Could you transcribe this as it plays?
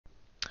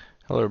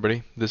Hello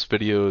everybody. This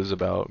video is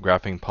about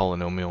graphing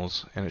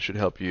polynomials, and it should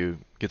help you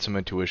get some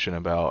intuition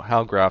about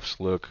how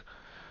graphs look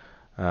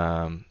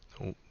um,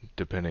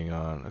 depending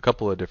on a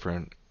couple of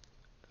different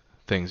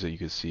things that you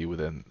can see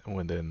within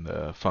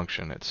the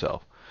function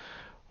itself.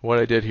 What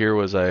I did here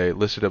was I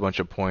listed a bunch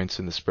of points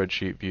in the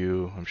spreadsheet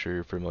view. I'm sure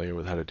you're familiar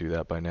with how to do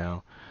that by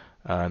now.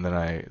 And then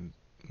I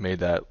made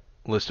that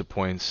list of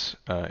points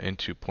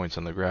into points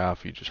on the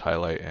graph. You just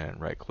highlight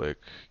and right click,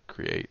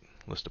 create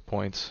list of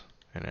points,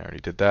 and I already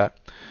did that.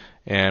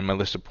 And my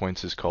list of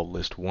points is called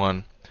list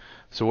 1.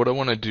 So what I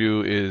want to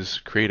do is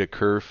create a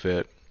curve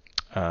fit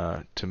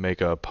to make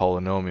a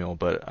polynomial,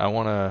 but I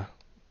want to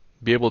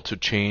be able to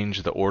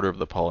change the order of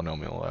the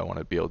polynomial. I want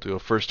to be able to do a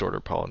first order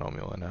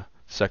polynomial and a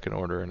second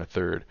order and a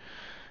third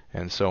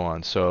and so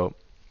on. So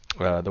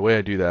the way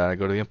I do that, I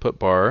go to the input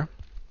bar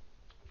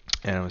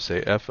and I'm going to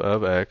say f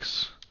of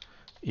x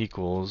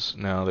equals,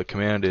 now the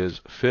command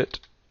is fit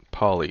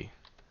poly.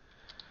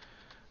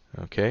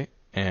 Okay,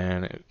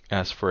 and it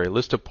asks for a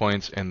list of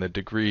points and the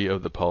degree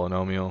of the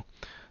polynomial.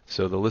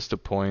 So the list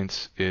of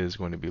points is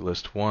going to be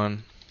list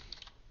 1,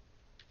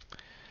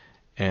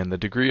 and the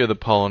degree of the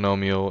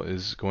polynomial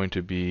is going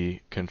to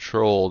be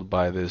controlled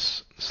by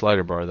this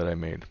slider bar that I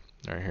made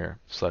right here,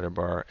 slider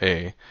bar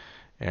A,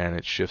 and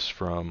it shifts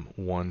from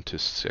 1 to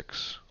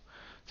 6.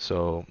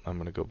 So I'm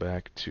going to go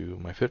back to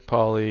my fit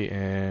poly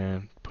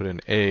and put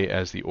in A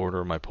as the order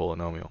of my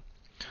polynomial.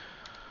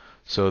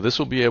 So this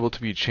will be able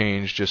to be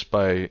changed just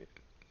by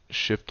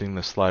shifting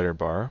the slider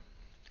bar.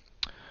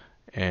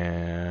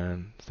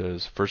 And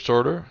there's first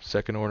order,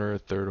 second order,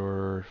 third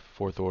order,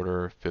 fourth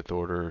order, fifth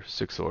order,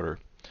 sixth order.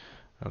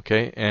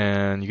 Okay,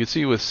 and you can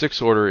see with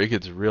sixth order it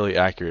gets really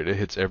accurate. It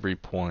hits every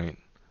point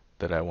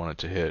that I want it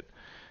to hit.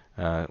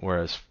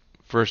 Whereas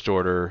first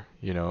order,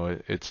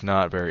 it's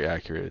not very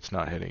accurate. It's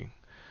not hitting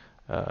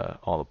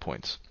all the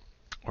points,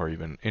 or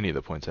even any of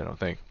the points, I don't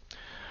think.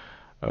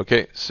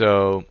 Okay,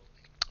 so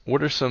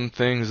what are some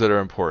things that are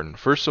important?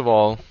 First of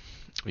all,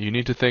 you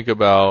need to think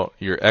about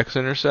your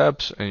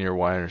x-intercepts and your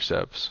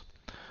y-intercepts.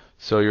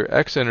 So your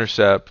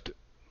x-intercept,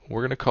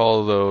 we're going to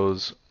call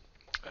those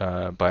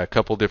by a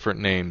couple different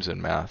names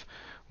in math.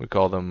 We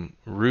call them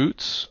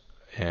roots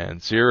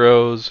and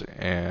zeros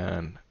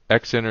and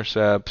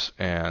x-intercepts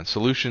and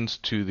solutions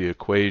to the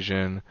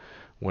equation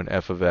when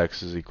f of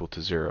x is equal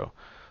to 0.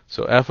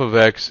 So f of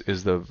x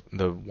is the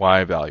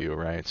y value,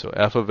 right? So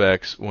f of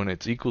x, when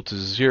it's equal to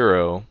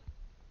 0,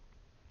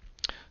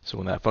 so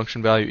when that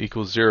function value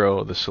equals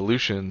 0, the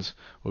solutions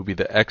will be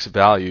the x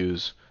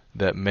values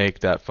that make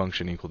that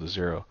function equal to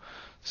 0.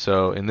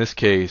 So in this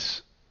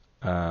case,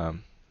 the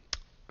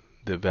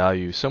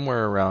value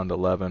somewhere around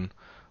 11,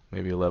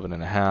 maybe 11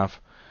 and a half.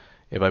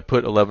 If I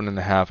put 11 and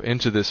a half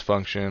into this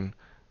function,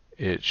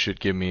 it should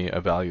give me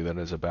a value that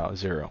is about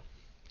 0.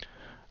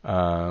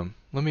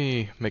 Let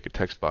me make a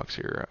text box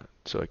here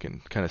so I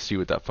can kind of see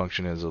what that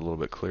function is a little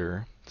bit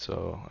clearer.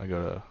 So I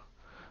go to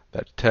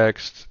that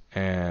text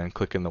and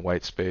click in the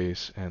white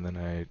space, and then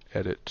I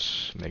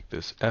edit, make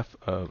this f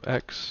of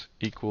x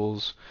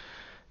equals,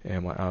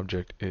 and my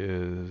object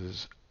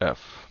is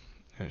f,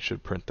 and it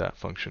should print that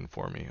function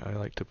for me. I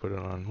like to put it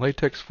on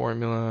latex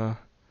formula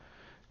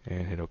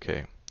and hit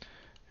OK.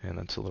 And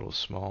that's a little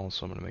small,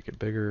 so I'm going to make it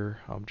bigger.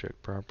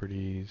 Object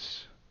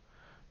properties,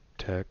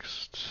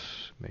 text,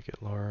 make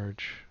it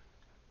large,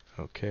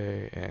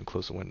 OK, and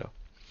close the window.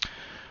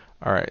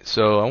 Alright,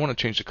 so I want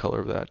to change the color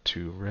of that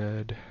to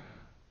red.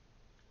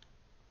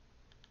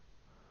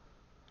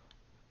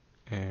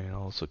 And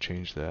I'll also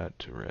change that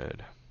to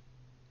red.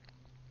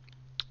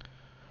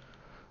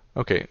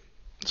 Okay,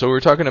 so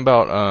we're talking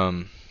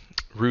about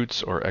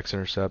roots or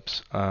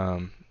x-intercepts.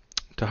 To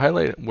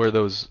highlight where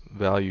those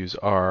values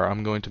are,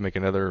 I'm going to make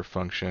another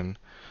function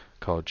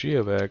called g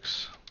of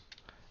x,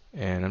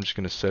 and I'm just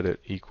going to set it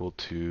equal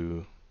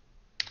to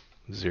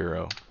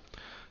 0.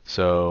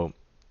 So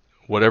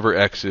whatever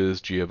x is,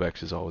 g of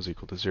x is always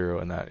equal to 0,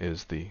 and that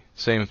is the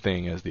same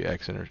thing as the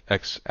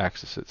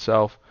x-axis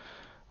itself.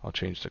 I'll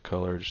change the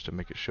color just to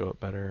make it show up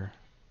better,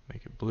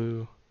 make it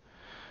blue.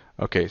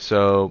 Okay,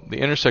 so the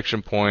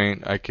intersection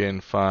point I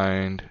can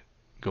find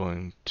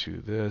going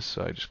to this,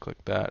 so I just click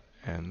that,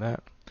 and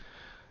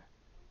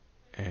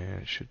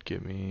it should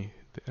give me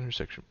the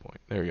intersection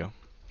point. There we go.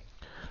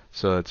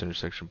 So that's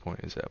intersection point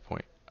is at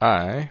point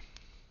I,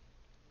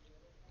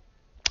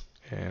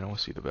 and I want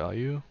to see the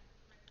value.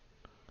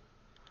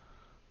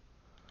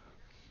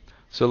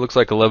 So it looks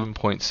like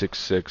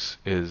 11.66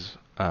 is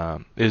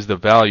the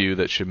value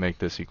that should make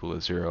this equal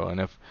to 0. And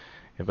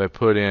if I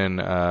put in,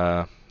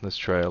 let's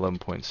try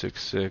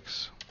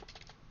 11.66,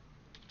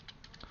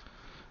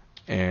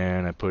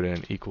 and I put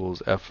in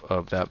equals f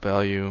of that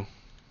value,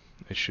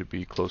 it should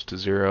be close to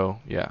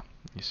 0. Yeah,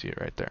 you see it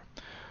right there.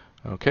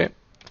 Okay.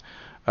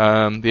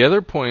 The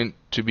other point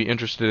to be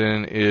interested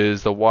in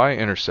is the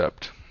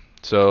y-intercept.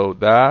 So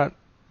that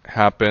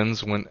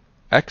happens when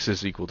x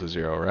is equal to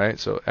 0, right?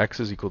 So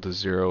x is equal to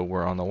 0,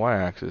 we're on the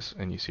y-axis,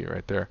 and you see it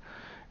right there.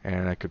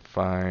 And I could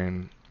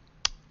find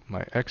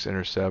my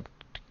x-intercept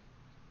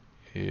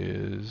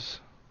is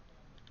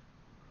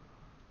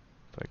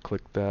If I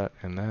click that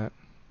and that,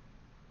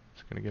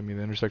 it's going to give me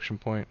the intersection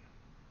point.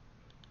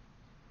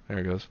 There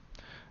it goes.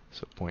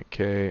 So point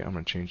K, I'm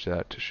going to change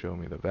that to show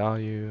me the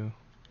value.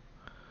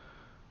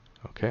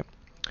 Okay.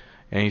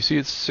 And you see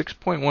it's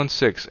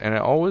 6.16, and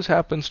it always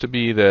happens to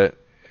be that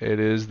it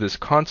is this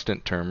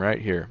constant term right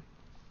here.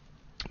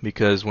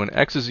 Because when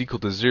x is equal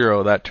to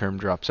 0, that term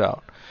drops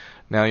out.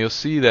 Now you'll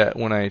see that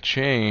when I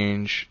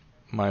change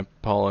my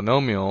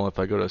polynomial, if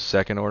I go to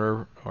second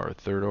order or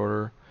third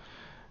order,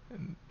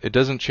 it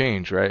doesn't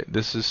change, right?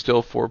 This is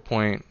still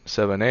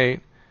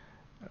 4.78,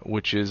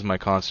 which is my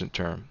constant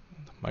term.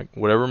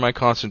 Whatever my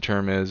constant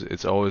term is,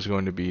 it's always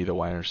going to be the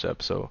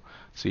y-intercept. So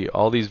see,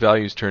 all these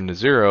values turn to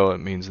 0. It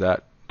means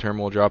that term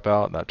will drop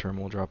out, that term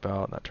will drop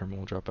out, that term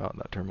will drop out,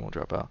 that term will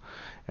drop out.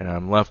 And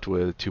I'm left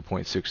with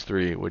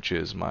 2.63, which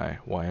is my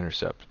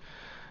y-intercept.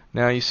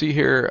 Now you see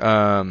here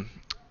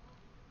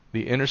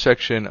the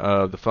intersection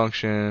of the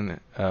function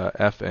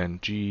f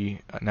and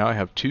g. Now I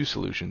have two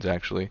solutions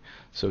actually.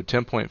 So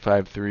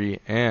 10.53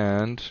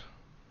 and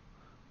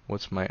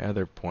what's my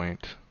other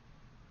point?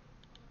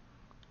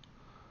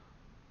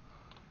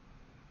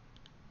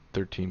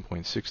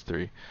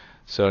 13.63.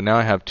 So now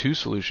I have two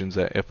solutions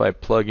that if I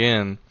plug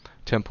in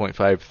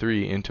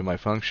 10.53 into my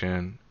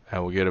function, I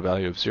will get a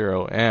value of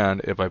 0,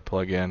 and if I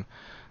plug in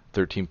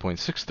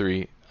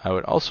 13.63, I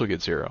would also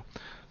get 0.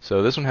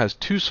 So this one has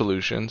two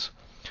solutions,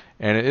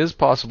 and it is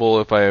possible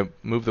if I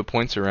move the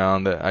points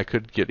around that I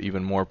could get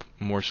even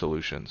more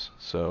solutions.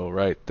 So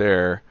right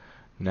there,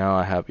 now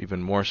I have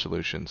even more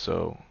solutions.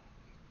 So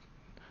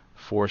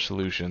 4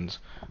 solutions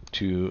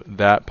to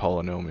that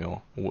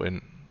polynomial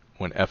when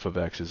f of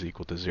x is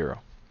equal to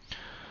 0.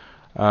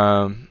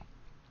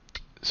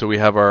 So we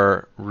have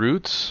our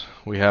roots,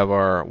 we have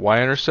our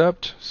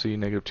y-intercept, see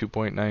negative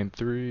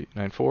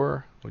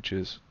 2.9394, which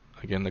is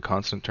again the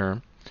constant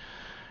term.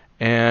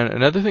 And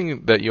another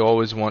thing that you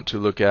always want to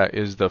look at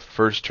is the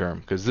first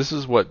term, because this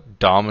is what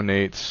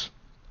dominates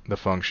the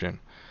function.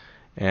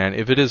 And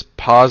if it is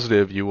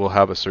positive, you will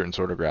have a certain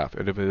sort of graph.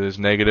 And if it is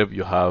negative,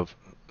 you'll have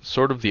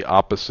sort of the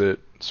opposite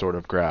sort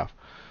of graph.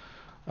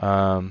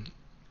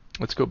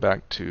 Let's go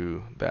back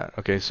to that.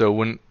 Okay, so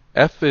when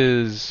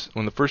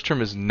the first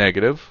term is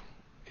negative,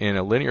 in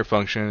a linear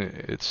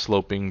function, it's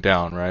sloping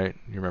down, right?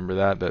 You remember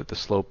that the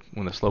slope,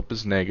 when the slope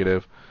is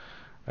negative,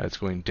 it's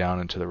going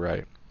down and to the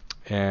right.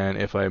 And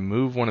if I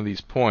move one of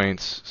these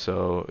points,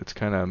 so it's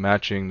kind of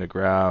matching the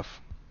graph.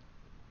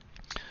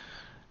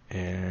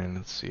 And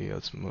let's see,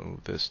 let's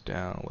move this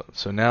down a little.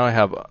 So now I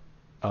have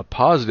a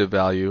positive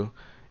value,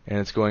 and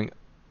it's going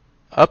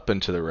up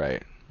and to the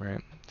right,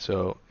 right?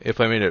 So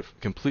if I made it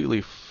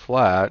completely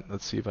flat,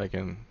 let's see if I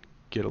can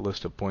get a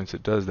list of points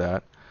that does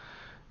that.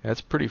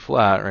 That's pretty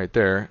flat right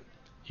there.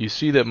 You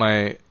see that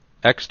my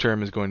x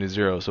term is going to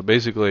 0. So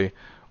basically,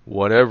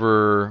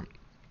 whatever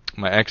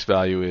my x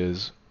value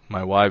is,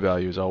 my y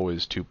value is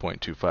always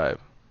 2.25.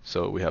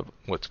 So we have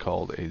what's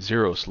called a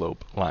zero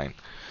slope line.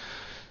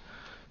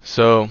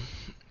 So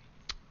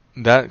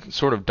that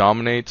sort of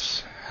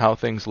dominates how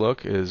things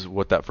look, is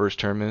what that first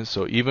term is.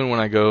 So even when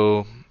I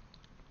go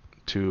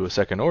to a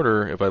second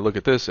order, if I look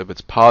at this, if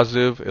it's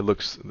positive, it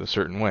looks a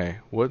certain way.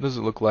 What does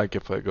it look like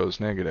if it goes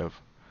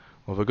negative?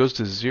 Well, if it goes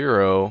to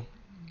 0,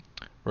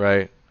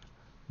 right,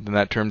 then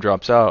that term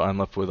drops out. I'm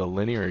left with a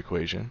linear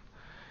equation.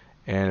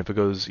 And if it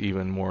goes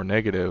even more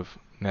negative,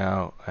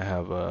 now I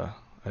have a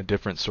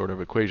different sort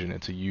of equation.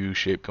 It's a U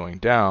shape going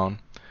down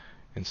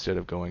instead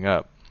of going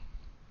up.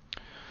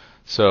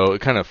 So it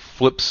kind of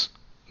flips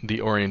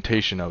the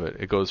orientation of it.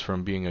 It goes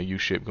from being a U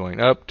shape going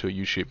up to a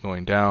U shape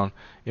going down.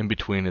 In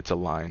between, it's a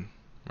line,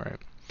 right?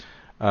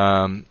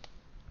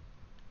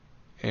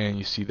 And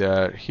you see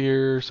that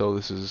here. So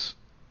this is,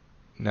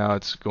 now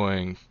it's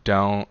going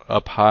down,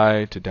 up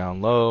high to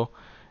down low.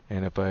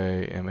 And if I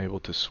am able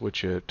to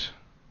switch it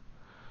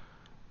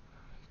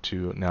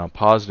to now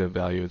positive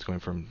value, it's going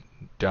from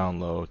down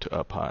low to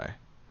up high.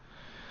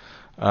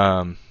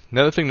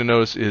 Another thing to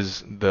notice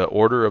is the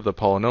order of the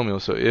polynomial.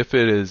 So if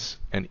it is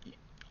an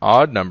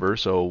odd number,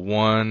 so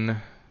 1,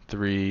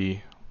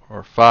 3,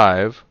 or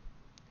 5,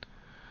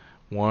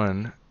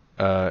 1,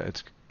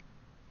 it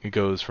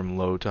goes from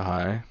low to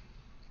high.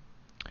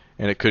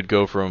 And it could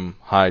go from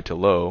high to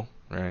low,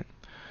 right?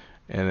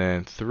 And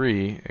then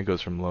 3, it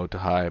goes from low to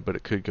high, but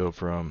it could go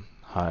from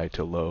high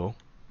to low.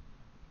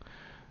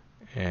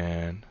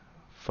 And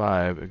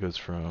 5, it goes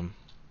from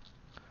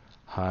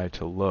high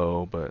to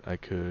low, but I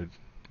could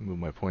move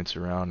my points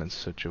around in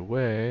such a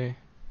way.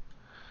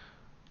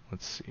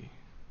 Let's see.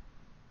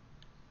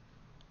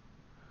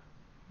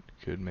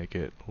 Could make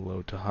it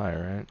low to high,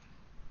 right?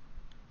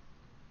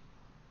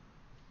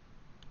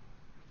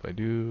 If I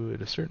do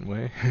it a certain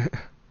way.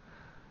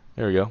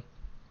 There we go.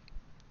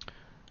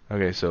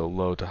 Okay, so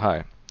low to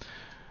high.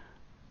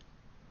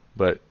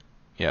 But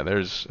yeah,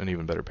 there's an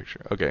even better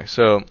picture. Okay,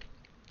 so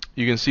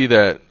you can see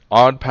that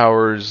odd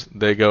powers,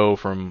 they go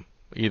from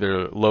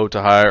either low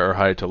to high or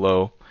high to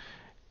low.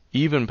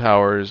 Even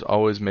powers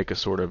always make a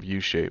sort of U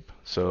shape.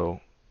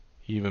 So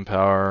even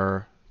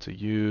power, it's a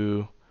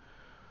U.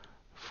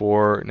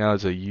 4, now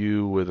it's a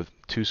U with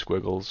 2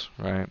 squiggles,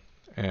 right?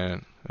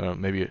 and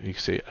maybe you could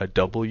say a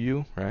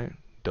W, right?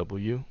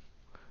 W,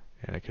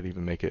 and I could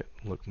even make it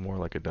look more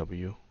like a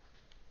W.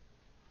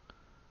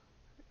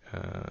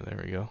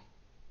 There we go.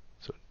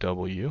 So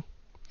W,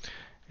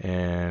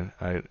 and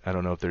I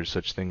don't know if there's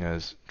such thing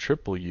as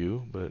triple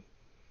U, but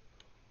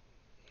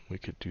we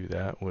could do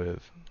that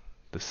with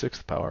the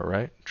sixth power,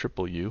 right?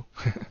 Triple U.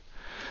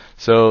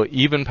 So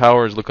even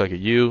powers look like a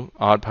U,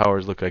 odd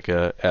powers look like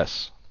a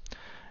S.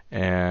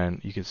 And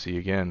you can see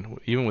again,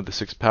 even with the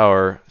sixth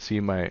power,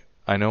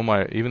 I know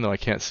my, even though I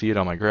can't see it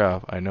on my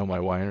graph, I know my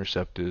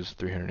y-intercept is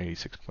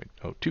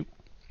 386.02.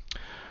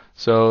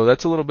 So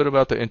that's a little bit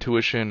about the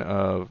intuition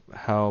of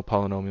how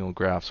polynomial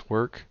graphs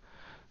work.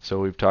 So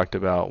we've talked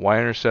about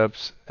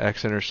y-intercepts,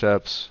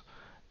 x-intercepts,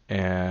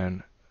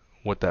 and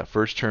what that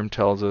first term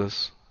tells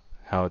us,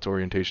 how its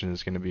orientation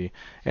is going to be.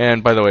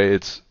 And by the way,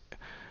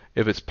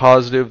 if it's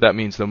positive, that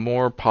means the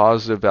more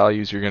positive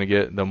values you're going to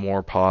get, the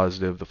more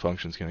positive the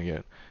function's going to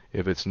get.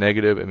 If it's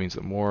negative, it means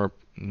the more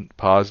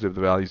positive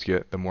the values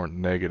get, the more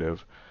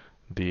negative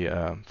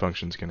the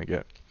function's going to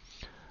get.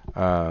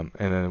 And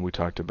then we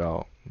talked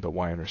about the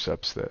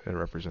y-intercepts that it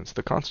represents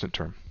the constant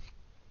term.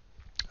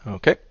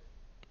 Okay.